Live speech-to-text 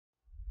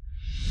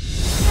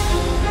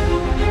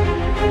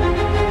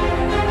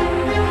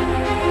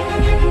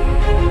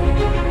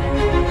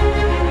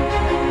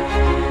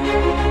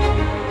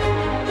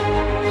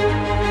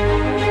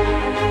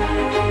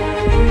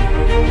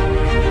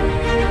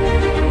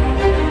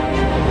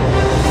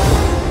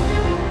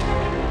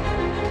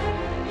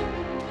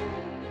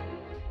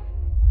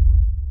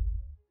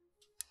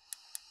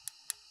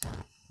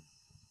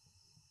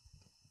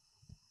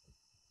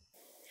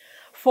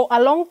For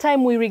a long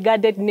time, we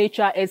regarded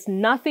nature as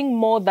nothing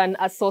more than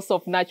a source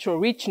of natural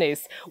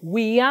richness.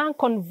 We are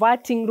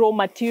converting raw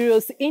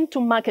materials into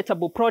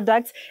marketable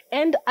products,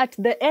 and at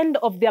the end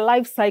of their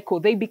life cycle,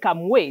 they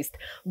become waste.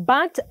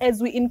 But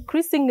as we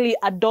increasingly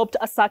adopt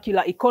a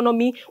circular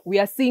economy, we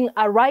are seeing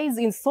a rise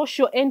in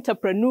social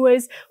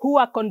entrepreneurs who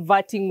are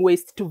converting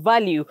waste to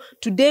value.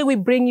 Today, we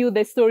bring you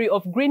the story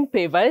of Green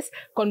Pavers,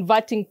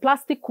 converting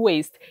plastic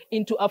waste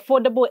into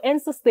affordable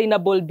and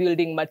sustainable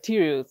building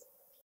materials.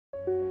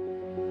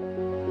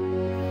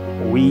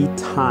 We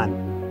turn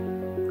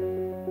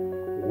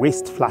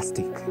waste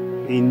plastic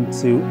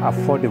into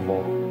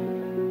affordable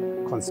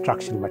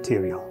construction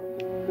material.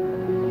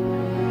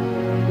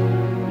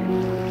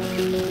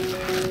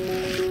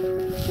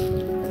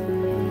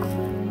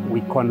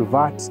 We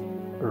convert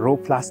raw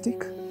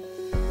plastic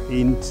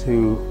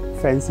into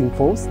fencing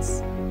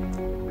posts.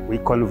 We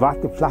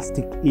convert the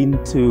plastic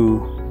into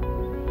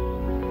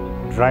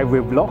driveway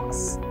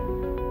blocks,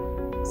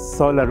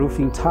 solar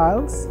roofing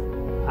tiles,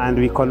 and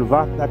we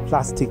convert that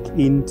plastic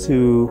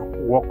into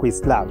walkway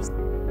slabs.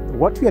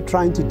 What we are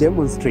trying to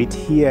demonstrate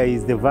here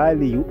is the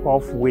value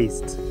of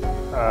waste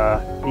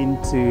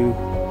into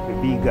the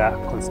bigger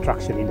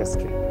construction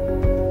industry.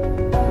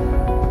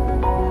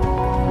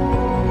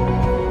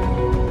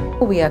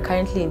 We are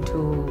currently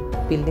into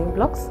building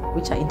blocks,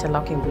 which are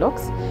interlocking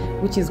blocks,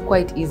 which is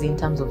quite easy in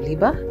terms of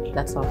labor.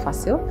 That's our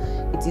first sale.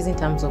 It's easy in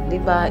terms of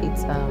labor.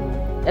 It's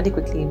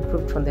adequately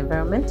improved from the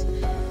environment.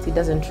 So it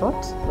doesn't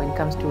rot when it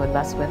comes to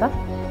adverse weather.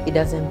 It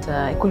doesn't,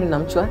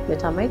 the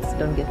termites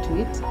don't get to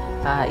it.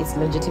 Its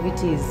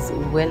longevity is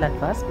well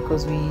advanced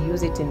because we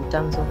use it in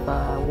terms of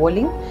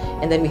walling,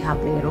 and then we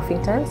have the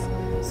roofing tiles.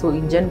 So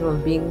in general,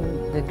 being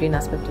the green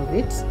aspect of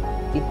it,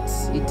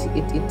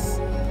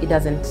 it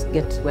doesn't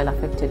get well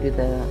affected with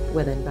the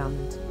weather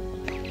environment.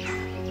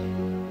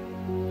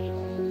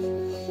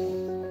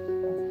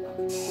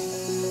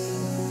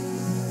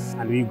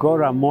 And we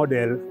got a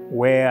model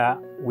where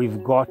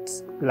we've got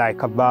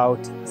like about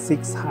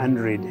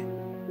 600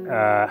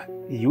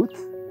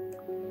 youth,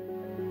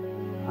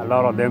 a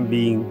lot of them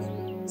being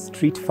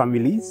street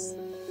families.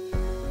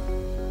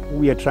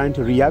 We are trying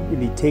to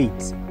rehabilitate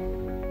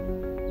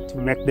to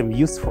make them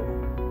useful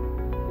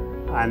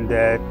and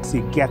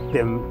to get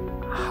them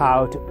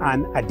how to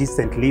earn a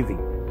decent living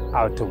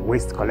out of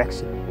waste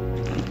collection.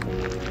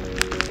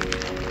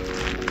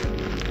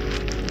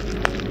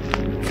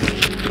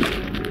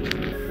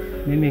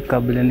 Mimi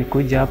kabla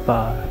nikuja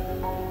hapa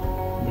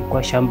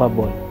nilikuwa shamba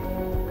boy,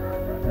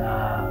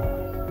 na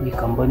hii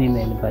kampuni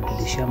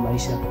imenibadilishia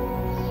maisha.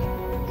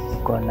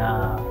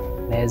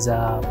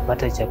 Naweza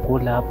pata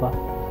chakula hapa,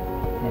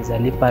 naweza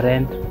lipa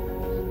rent,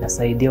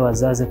 nasaidia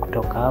wazazi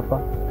kutoka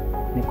hapa.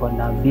 Niko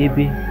na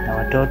bibi na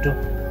watoto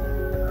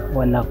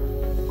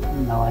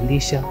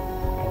nawalisha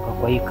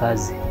kwa hii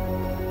kazi.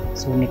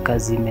 So ni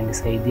kazi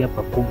imenisaidia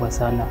pakubwa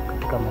sana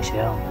katika maisha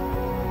yangu.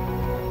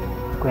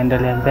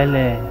 Kuendelea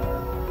mbele,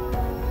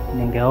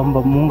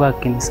 ningeomba Mungu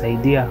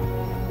akinisaidia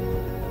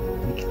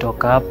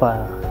nikitoka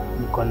hapa,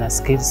 niko na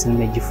skills,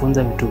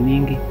 nimejifunza vitu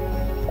mingi,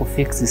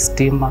 kufix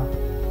stima,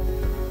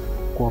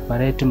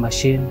 kuoperate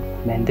machine,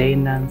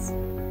 maintenance,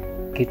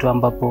 kitu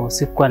ambapo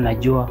sikuwa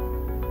najua,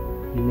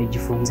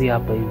 nimejifunzia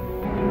hapa hivi.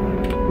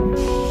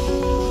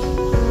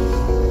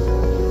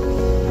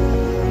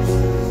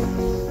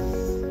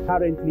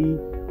 Currently,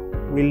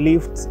 we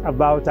lift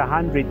about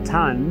 100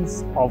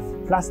 tons of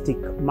plastic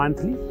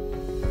monthly,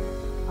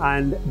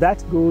 and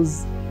that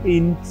goes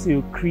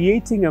into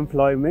creating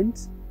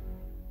employment,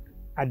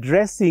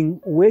 addressing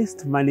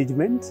waste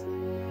management,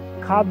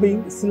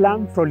 curbing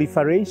slum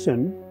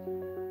proliferation,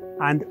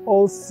 and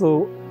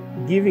also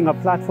giving a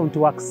platform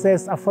to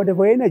access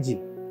affordable energy.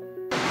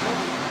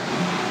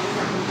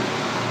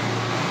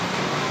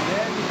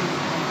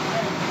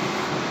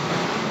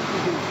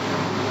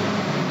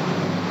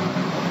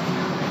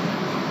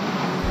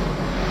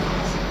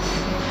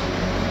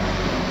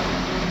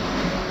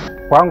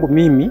 Kwangu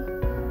mimi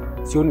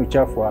sioni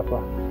uchafu hapa,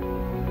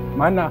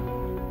 maana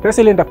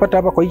pesa ile ndapata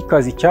hapa kwa hii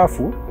kazi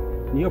chafu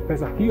ni hiyo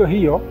pesa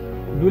hiyo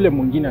yule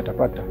mwingine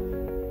atapata.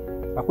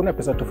 Hakuna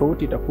pesa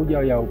tofauti itakuja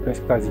ya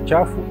kazi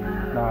chafu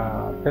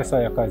na pesa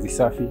ya kazi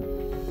safi.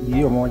 Ni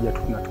hiyo moja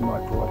tu tunatuma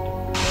watu wote.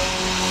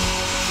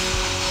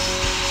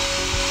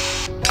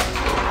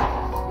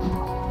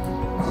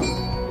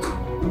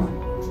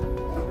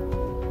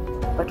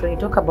 But when you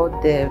talk about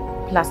the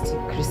plastic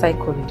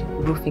recycled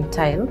roofing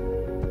tile,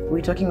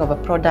 we're talking of a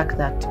product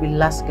that will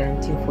last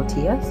guaranteed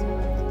 40 years,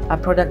 a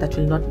product that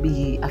will not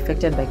be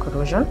affected by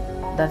corrosion.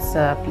 That's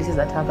places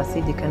that have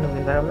acidic kind of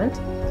environment,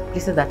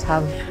 places that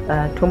have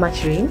too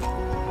much rain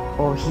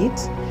or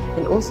heat,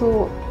 and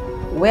also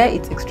where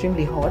it's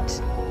extremely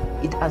hot,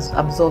 it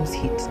absorbs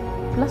heat.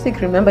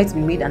 Plastic, remember, it's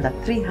been made under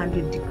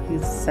 300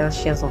 degrees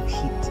Celsius of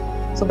heat.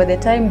 So by the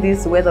time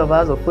this weather of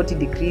ours of 40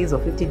 degrees or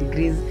 50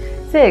 degrees,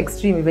 say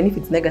extreme, even if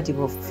it's negative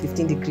of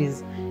 15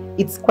 degrees,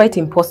 it's quite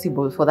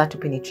impossible for that to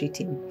penetrate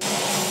in.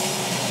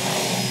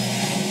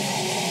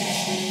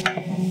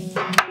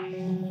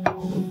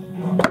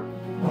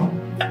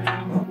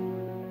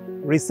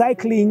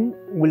 recycling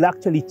will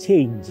actually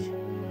change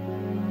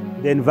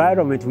the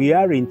environment we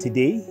are in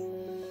today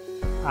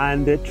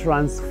and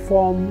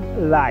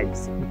transform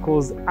lives.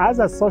 Because as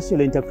a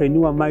social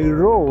entrepreneur, my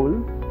role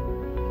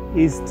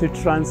is to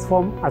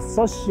transform a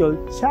social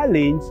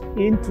challenge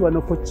into an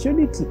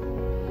opportunity.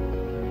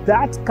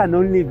 That can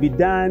only be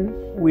done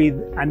with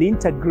an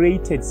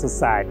integrated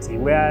society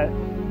where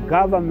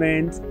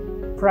government,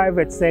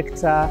 private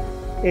sector,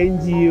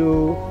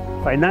 NGO,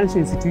 financial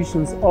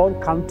institutions all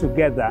come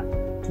together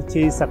to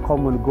chase a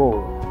common goal.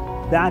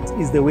 That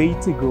is the way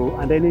to go,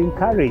 and then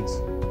encourage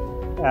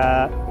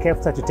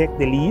KEFTA to take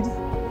the lead,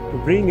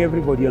 to bring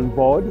everybody on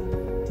board,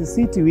 to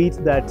see to it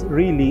that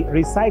really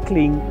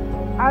recycling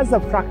as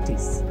a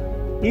practice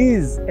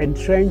is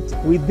entrenched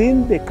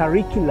within the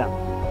curriculum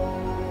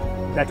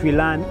that we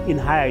learn in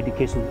higher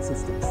education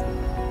systems.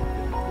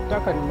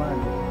 Taka ni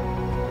mali.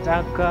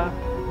 Taka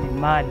ni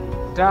mali.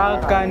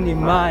 Taka ni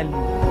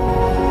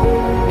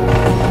mali.